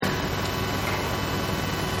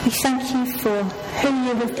We thank you for who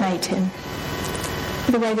you have made him,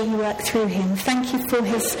 the way that you work through him. Thank you for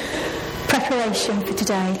his preparation for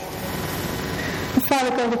today. And Father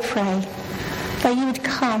God, we pray that you would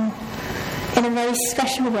come in a very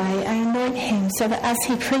special way and anoint him so that as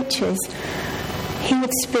he preaches, he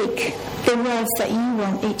would speak the words that you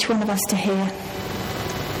want each one of us to hear.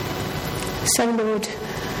 So Lord,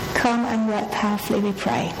 come and work powerfully, we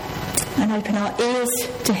pray, and open our ears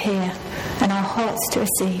to hear and our hearts to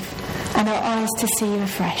receive and our eyes to see you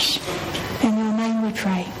afresh. In your name we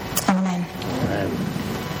pray. Amen. Amen.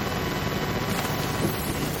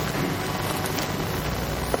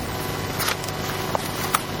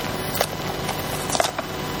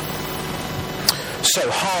 So,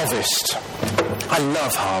 harvest. I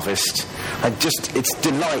love harvest. It's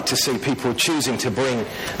delight to see people choosing to bring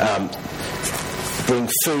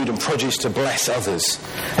food and produce to bless others.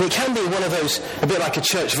 And it can be one of those, a bit like a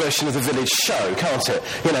church version of the village show, can't it?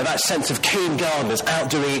 You know, that sense of keen gardeners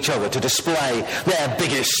outdoing each other to display their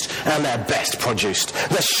biggest and their best produce,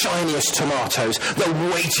 the shiniest tomatoes,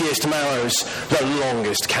 the weightiest marrows, the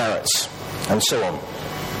longest carrots, and so on.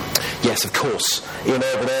 Yes, of course, in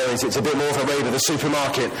urban areas it's a bit more of a raid of the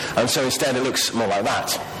supermarket, and so instead it looks more like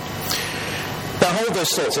that. Now hold those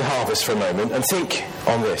thoughts of harvest for a moment and think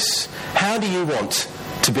on this. How do you want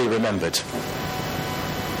to be remembered?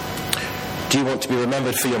 Do you want to be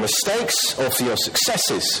remembered for your mistakes or for your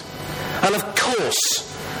successes? And of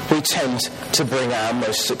course, we tend to bring our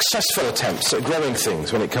most successful attempts at growing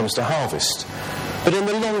things when it comes to harvest. But in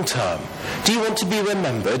the long term, do you want to be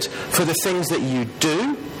remembered for the things that you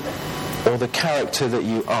do or the character that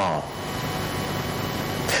you are?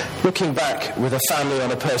 Looking back with a family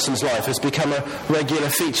on a person's life has become a regular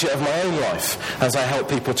feature of my own life as I help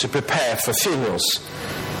people to prepare for funerals.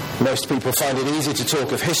 Most people find it easy to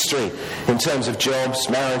talk of history in terms of jobs,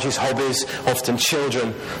 marriages, hobbies, often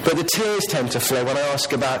children, but the tears tend to flow when I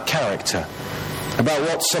ask about character, about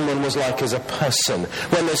what someone was like as a person,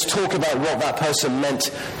 when there's talk about what that person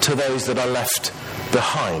meant to those that are left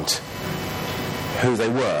behind, who they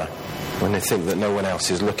were when they think that no one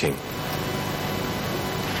else is looking.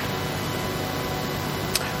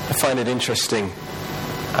 I find it interesting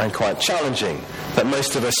and quite challenging that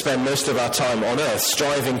most of us spend most of our time on earth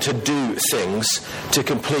striving to do things, to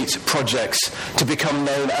complete projects, to become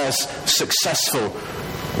known as successful,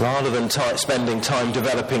 rather than spending time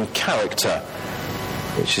developing character,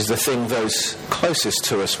 which is the thing those closest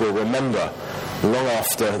to us will remember long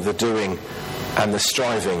after the doing and the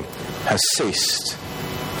striving has ceased.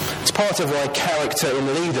 It's part of why character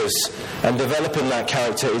in leaders and developing that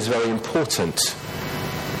character is very important.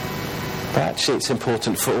 But actually it's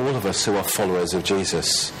important for all of us who are followers of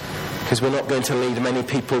Jesus, because we're not going to lead many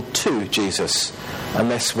people to Jesus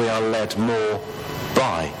unless we are led more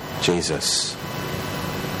by Jesus.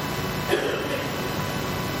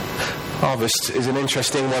 Harvest is an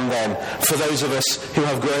interesting one then. For those of us who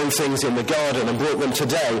have grown things in the garden and brought them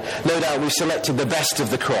today, no doubt we've selected the best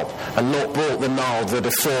of the crop and not brought the gnarled, the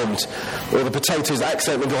deformed, or the potatoes that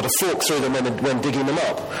accidentally got a fork through them when digging them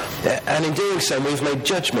up. And in doing so, we've made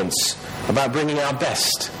judgments about bringing our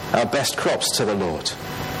best crops to the Lord.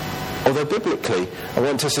 Although biblically, I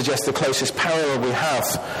want to suggest the closest parallel we have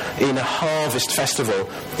in a harvest festival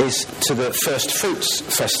is to the first fruits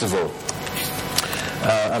festival.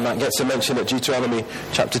 And that gets a mention at Deuteronomy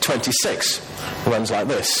chapter 26. It runs like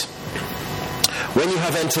this. When you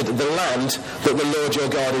have entered the land that the Lord your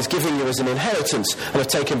God is giving you as an inheritance and have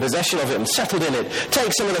taken possession of it and settled in it,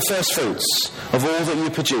 take some of the first fruits of all that you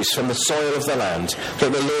produce from the soil of the land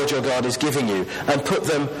that the Lord your God is giving you and put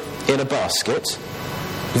them in a basket.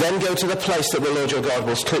 Then go to the place that the Lord your God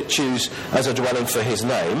will choose as a dwelling for his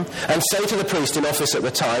name, and say to the priest in office at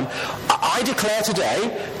the time, I declare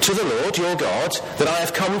today to the Lord your God that I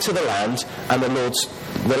have come to the land and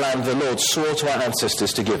the Lord swore to our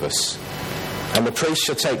ancestors to give us. And the priest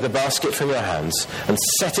shall take the basket from your hands and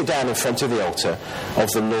set it down in front of the altar of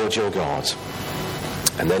the Lord your God.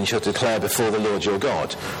 And then you shall declare before the Lord your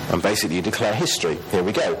God. And basically you declare history. Here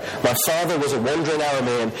we go. My father was a wandering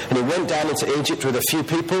Aramean, and he went down into Egypt with a few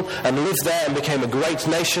people and lived there and became a great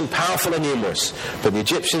nation, powerful and numerous. But the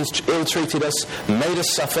Egyptians ill-treated us, made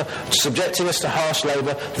us suffer, subjecting us to harsh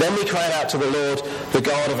labour. Then we cried out to the Lord, the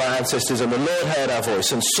God of our ancestors, and the Lord heard our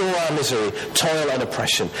voice and saw our misery, toil and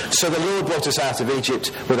oppression. So the Lord brought us out of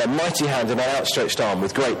Egypt with a mighty hand and an outstretched arm,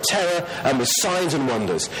 with great terror and with signs and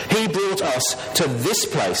wonders. He brought us to this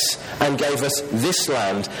place and gave us this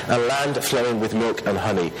land, a land flowing with milk and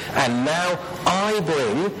honey. And now I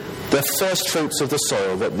bring the first fruits of the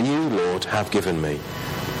soil that you, Lord, have given me.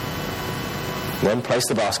 Then place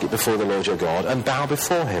the basket before the Lord your God and bow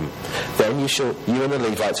before him. Then you and the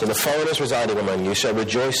Levites and the foreigners residing among you shall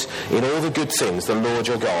rejoice in all the good things the Lord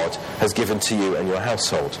your God has given to you and your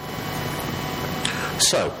household.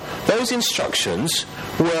 So, those instructions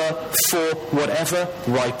were for whatever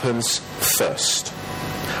ripens first,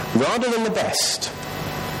 rather than the best.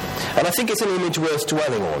 And I think it's an image worth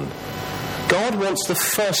dwelling on. God wants the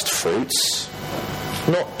first fruits,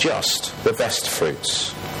 not just the best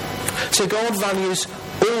fruits. So God values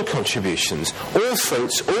all contributions, all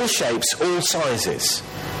fruits, all shapes, all sizes.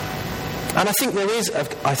 And I think there is, a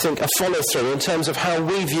follow-through in terms of how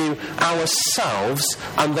we view ourselves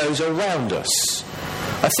and those around us.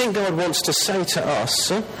 I think God wants to say to us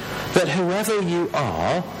that whoever you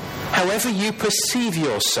are, however you perceive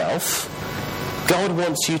yourself, God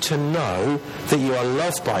wants you to know that you are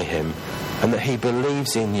loved by him and that he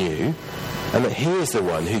believes in you and that he is the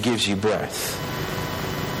one who gives you breath.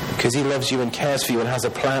 Because he loves you and cares for you and has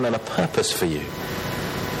a plan and a purpose for you.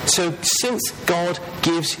 So since God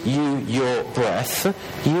gives you your breath,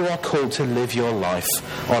 you are called to live your life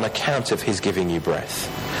on account of his giving you breath.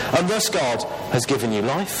 And thus God has given you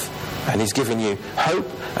life and he's given you hope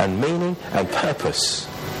and meaning and purpose.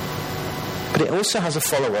 But it also has a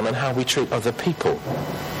follow-on on how we treat other people.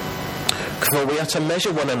 For we are to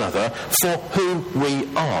measure one another for who we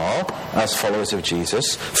are as followers of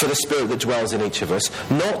Jesus, for the Spirit that dwells in each of us,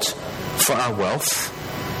 not for our wealth,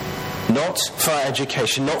 not for our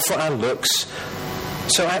education, not for our looks.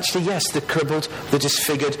 So actually, yes, the crippled, the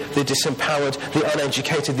disfigured, the disempowered, the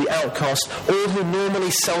uneducated, the outcast, all who normally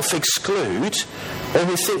self-exclude, or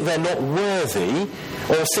who think they're not worthy,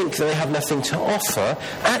 or think that they have nothing to offer,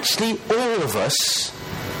 actually all of us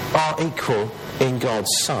are equal in God's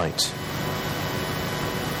sight.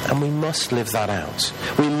 And we must live that out.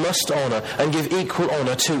 We must honour and give equal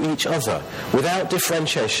honour to each other, without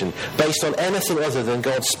differentiation, based on anything other than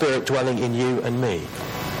God's Spirit dwelling in you and me.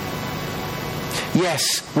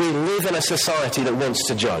 Yes, we live in a society that wants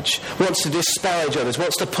to judge, wants to disparage others,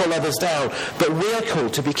 wants to pull others down, but we are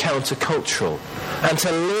called to be countercultural and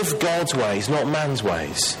to live God's ways, not man's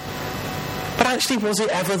ways. But actually, was it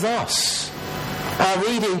ever thus? Our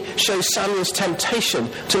reading shows Samuel's temptation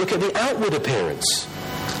to look at the outward appearance.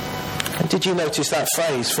 And did you notice that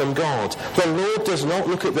phrase from God? The Lord does not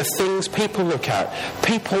look at the things people look at.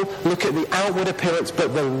 People look at the outward appearance,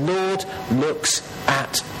 but the Lord looks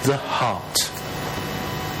at the heart.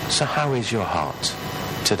 So how is your heart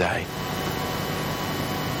today?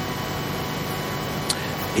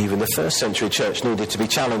 Even the first century church needed to be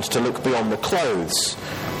challenged to look beyond the clothes.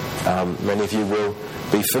 Many of you will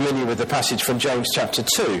be familiar with the passage from James chapter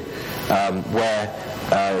 2,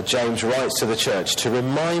 where James writes to the church to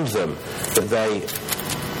remind them that they...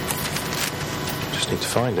 Just need to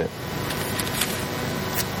find it.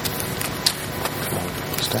 Come on,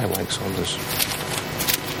 stay awake, Saunders.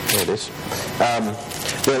 There it is.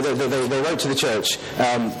 They wrote to the church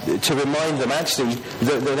to remind them actually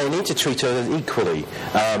that they need to treat others equally.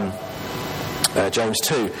 James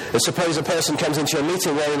 2. Suppose a person comes into your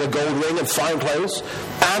meeting wearing a gold ring and fine clothes,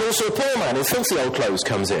 and also a poor man in filthy old clothes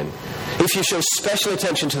comes in. If you show special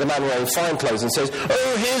attention to the man wearing fine clothes and says,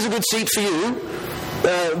 "Oh, here's a good seat for you,"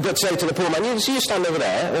 but say to the poor man, "You stand over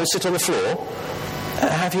there or sit on the floor,"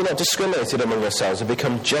 have you not discriminated among yourselves and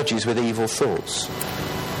become judges with evil thoughts?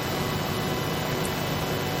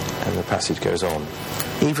 And the passage goes on.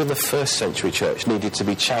 Even the first century church needed to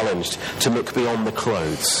be challenged to look beyond the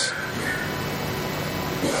clothes.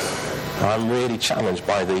 I'm really challenged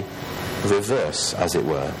by the reverse, as it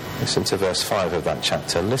were. Listen to verse 5 of that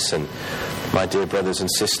chapter. Listen, my dear brothers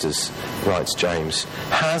and sisters, writes James,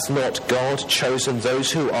 has not God chosen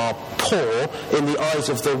those who are poor in the eyes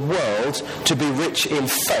of the world to be rich in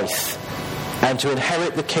faith and to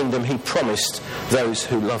inherit the kingdom he promised those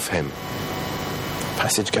who love him?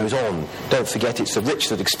 Passage goes on. Don't forget, it's the rich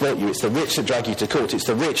that exploit you. It's the rich that drag you to court. It's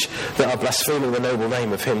the rich that are blaspheming the noble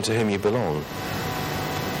name of him to whom you belong.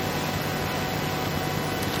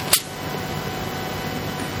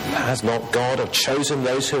 Has not God chosen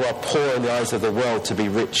those who are poor in the eyes of the world to be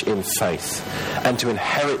rich in faith and to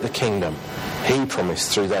inherit the kingdom he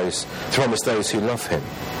promised those who love him?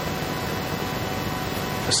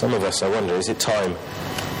 For some of us, I wonder, is it time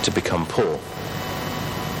to become poor?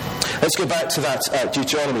 Let's go back to that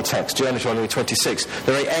Deuteronomy text, Deuteronomy 26.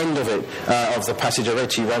 The very end of it, of the passage I read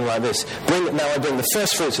to you, ran like this. Now I bring the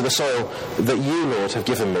first fruits of the soil that you, Lord, have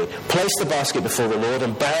given me. Place the basket before the Lord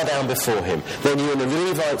and bow down before him. Then you and the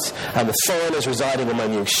Levites and the foreigners residing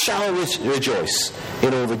among you shall rejoice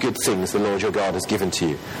in all the good things the Lord your God has given to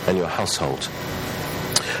you and your household.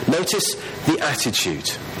 Notice the attitude.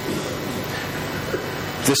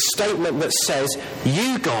 the statement that says,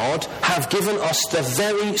 you, God, have given us the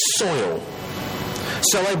very soil.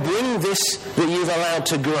 So I bring this that you've allowed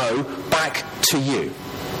to grow back to you.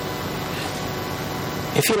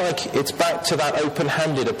 If you like, it's back to that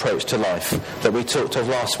open-handed approach to life that we talked of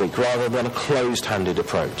last week, rather than a closed-handed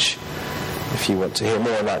approach. If you want to hear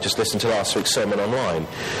more on that, just listen to last week's sermon online.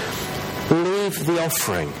 Leave the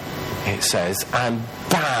offering, it says, and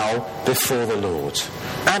bow before the Lord.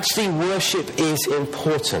 Actually, worship is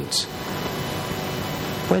important.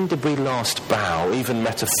 When did we last bow, even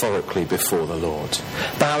metaphorically, before the Lord?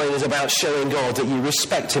 Bowing is about showing God that you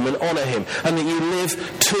respect him and honour him, and that you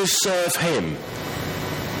live to serve him.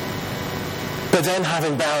 But then,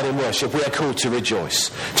 having bowed in worship, we are called to rejoice.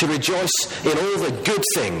 To rejoice in all the good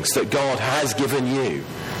things that God has given you.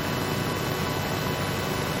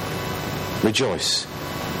 Rejoice.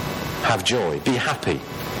 Have joy. Be happy.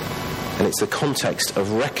 And it's the context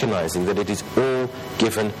of recognising that it is all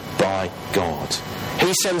given by God.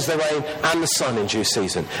 He sends the rain and the sun in due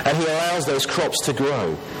season, and he allows those crops to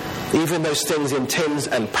grow. Even those things in tins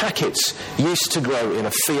and packets used to grow in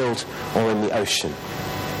a field or in the ocean.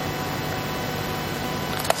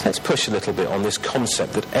 Let's push a little bit on this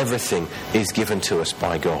concept that everything is given to us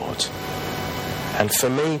by God. And for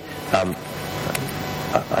me,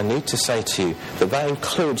 I need to say to you that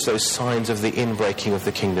includes those signs of the inbreaking of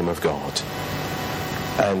the kingdom of God.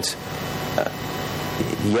 And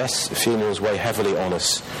yes, funerals weigh heavily on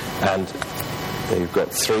us, and we've got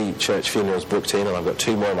 3 church funerals booked in, and I've got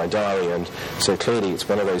 2 more in my diary, and so clearly it's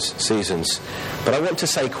one of those seasons. But I want to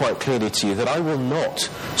say quite clearly to you that I will not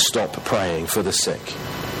stop praying for the sick.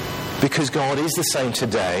 Because God is the same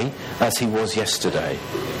today as he was yesterday.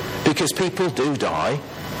 Because people do die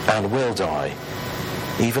and will die.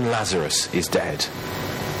 Even Lazarus is dead.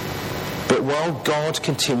 But while God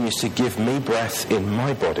continues to give me breath in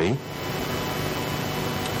my body,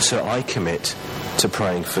 so I commit to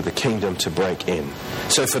praying for the kingdom to break in.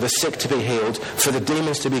 So for the sick to be healed, for the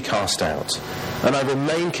demons to be cast out. And I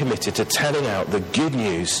remain committed to telling out the good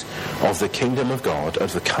news of the kingdom of God,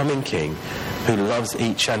 of the coming King, who loves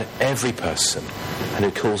each and every person, and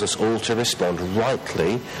who calls us all to respond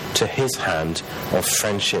rightly to his hand of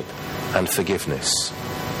friendship and forgiveness.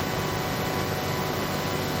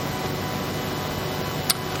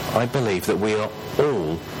 I believe that we are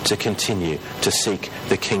all to continue to seek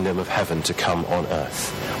the kingdom of heaven to come on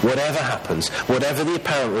earth. Whatever happens, whatever the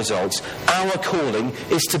apparent results, our calling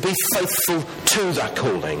is to be faithful to that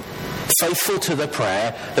calling. Faithful to the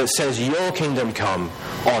prayer that says, your kingdom come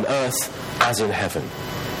on earth as in heaven.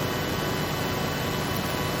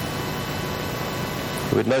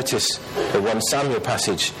 We would notice the 1 Samuel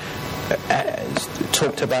passage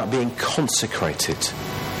talked about being consecrated.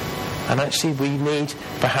 And actually we need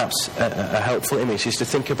perhaps a helpful image is to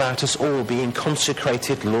think about us all being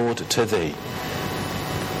consecrated, Lord, to thee.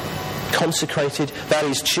 Consecrated, that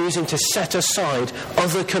is choosing to set aside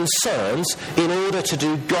other concerns in order to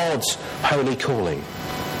do God's holy calling.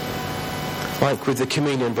 Like with the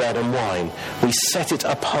communion bread and wine, we set it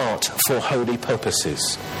apart for holy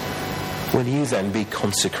purposes. Will you then be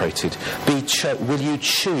consecrated? Will you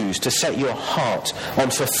choose to set your heart on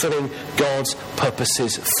fulfilling God's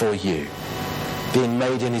purposes for you? Being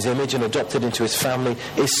made in his image and adopted into his family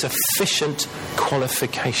is sufficient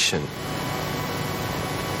qualification.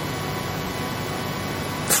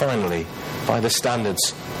 Finally, by the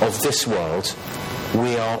standards of this world,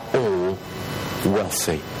 we are all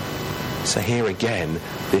wealthy. So here again,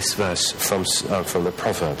 this verse from the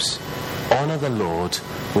Proverbs. Honour the Lord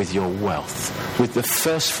with your wealth, with the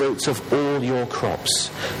first fruits of all your crops.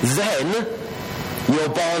 Then your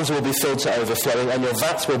barns will be filled to overflowing, and your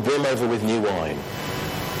vats will brim over with new wine.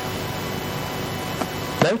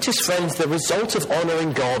 Notice, friends, the result of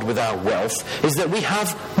honouring God with our wealth is that we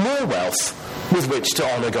have more wealth with which to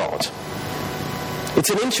honour God. It's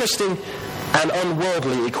an interesting and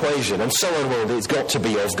unworldly equation, and so unworldly it's got to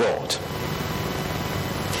be of God.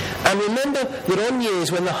 And remember that on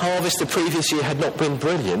years when the harvest the previous year had not been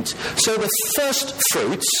brilliant, so the first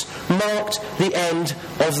fruits marked the end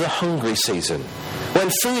of the hungry season, when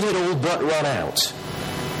food had all but run out.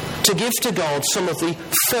 To give to God some of the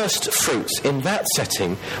first fruits in that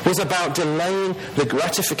setting was about delaying the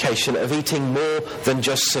gratification of eating more than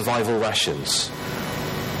just survival rations.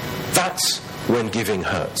 That's when giving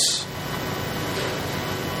hurts.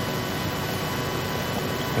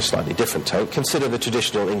 A slightly different take, consider the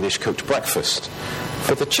traditional English cooked breakfast.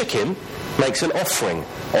 For the chicken, makes an offering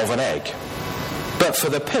of an egg. But for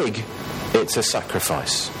the pig, it's a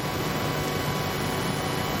sacrifice.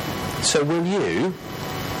 So will you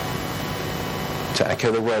to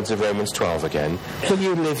echo the words of Romans 12 again, will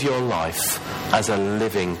you live your life as a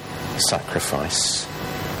living sacrifice?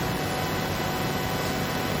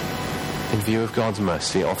 In view of God's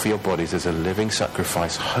mercy, offer your bodies as a living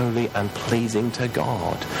sacrifice, holy and pleasing to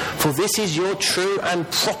God. For this is your true and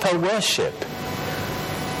proper worship.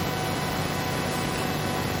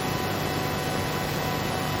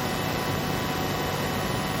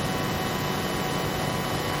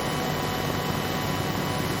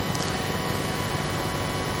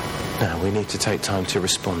 Now, we need to take time to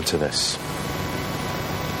respond to this.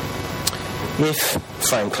 If,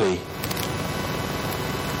 frankly,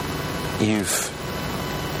 you've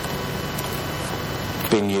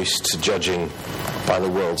been used to judging by the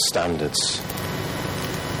world's standards,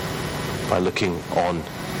 by looking on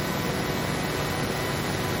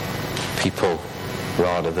people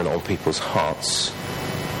rather than on people's hearts,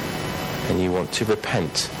 and you want to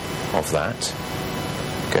repent of that,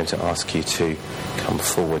 I'm going to ask you to come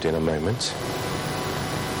forward in a moment.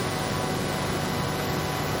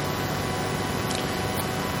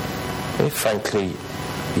 If, frankly,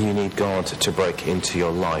 you need God to break into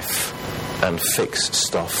your life and fix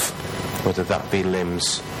stuff, whether that be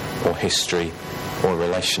limbs or history or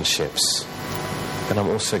relationships, then I'm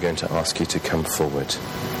also going to ask you to come forward.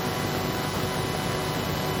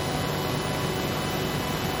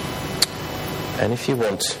 And if you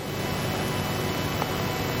want to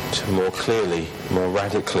more clearly, more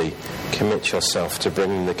radically commit yourself to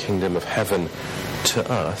bringing the kingdom of heaven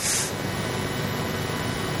to earth,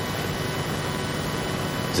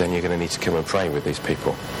 then you're going to need to come and pray with these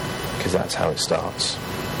people, because that's how it starts.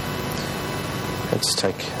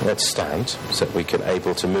 Let's stand so that we can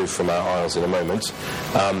able to move from our aisles in a moment.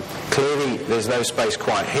 Clearly there's no space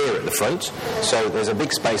quite here at the front, so there's a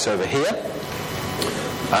big space over here,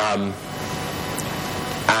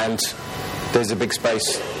 and there's a big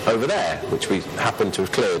space over there, which we happen to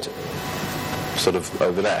have cleared sort of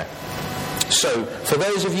over there. So for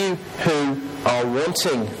those of you who are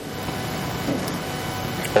wanting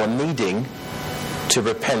or needing to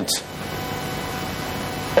repent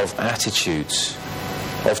of attitudes,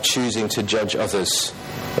 of choosing to judge others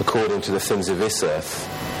according to the things of this earth,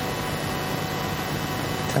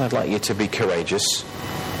 then I'd like you to be courageous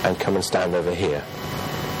and come and stand over here.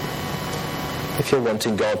 If you're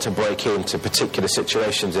wanting God to break into particular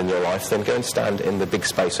situations in your life, then go and stand in the big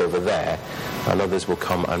space over there, and others will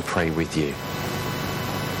come and pray with you.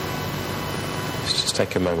 Let's just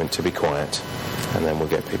take a moment to be quiet, and then we'll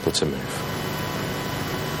get people to move.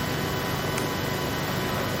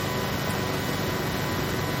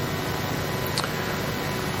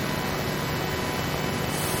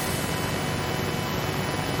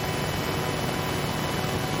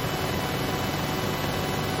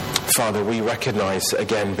 Father, we recognise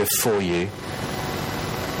again before you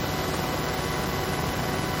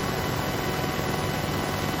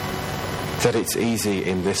that it's easy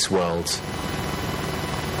in this world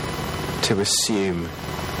to assume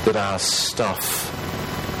that our stuff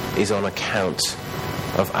is on account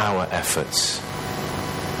of our efforts.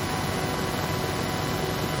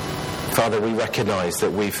 Father, we recognise that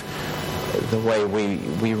the way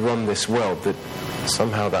we run this world, that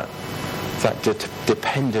somehow that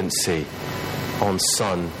dependency on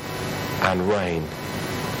sun and rain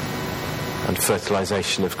and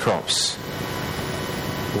fertilisation of crops,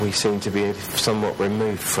 we seem to be somewhat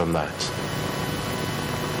removed from that.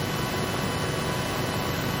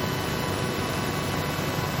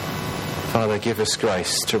 Father, give us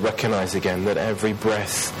grace to recognise again that every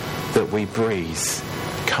breath that we breathe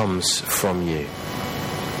comes from you.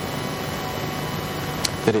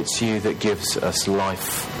 That it's you that gives us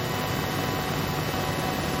life.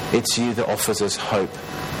 It's you that offers us hope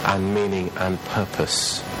and meaning and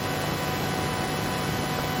purpose.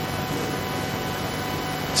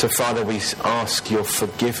 So, Father, we ask your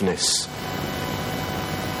forgiveness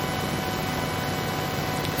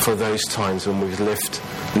for those times when we've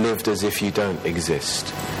lived as if you don't exist,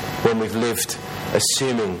 when we've lived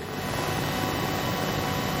assuming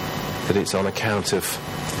that it's on account of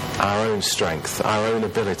our own strength, our own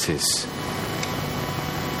abilities,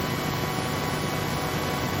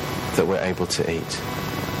 that we're able to eat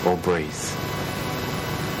or breathe.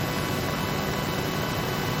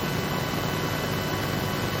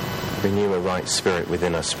 Renew a right spirit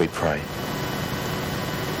within us, we pray.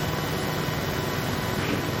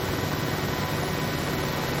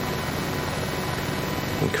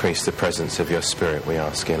 Increase the presence of your Spirit, we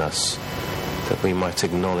ask, in us, that we might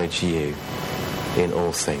acknowledge you in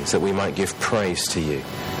all things, that we might give praise to you.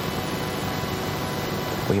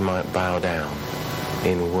 We might bow down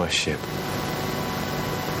in worship.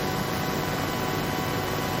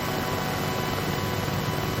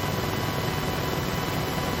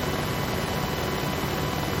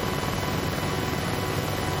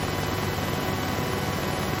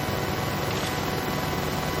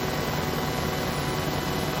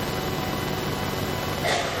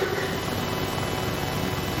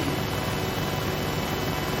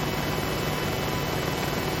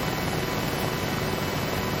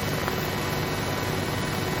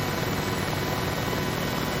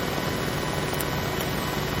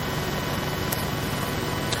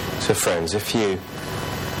 So friends, if you,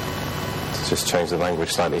 to just change the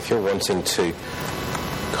language slightly, if you're wanting to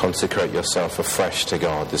consecrate yourself afresh to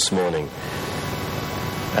God this morning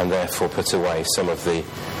and therefore put away some of the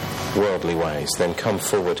worldly ways, then come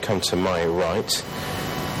forward, come to my right.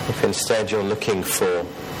 If instead you're looking for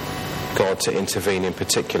God to intervene in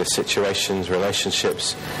particular situations,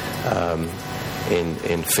 relationships,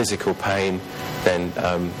 in physical pain, then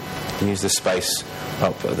use the space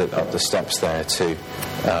up the steps there to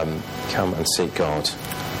come and seek God,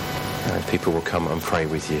 and people will come and pray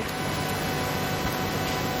with you.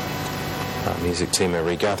 Our music team are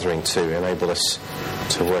regathering to enable us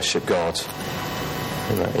to worship God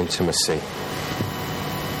in that intimacy.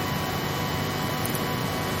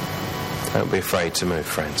 Don't be afraid to move,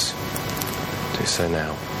 friends. Do so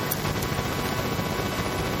now.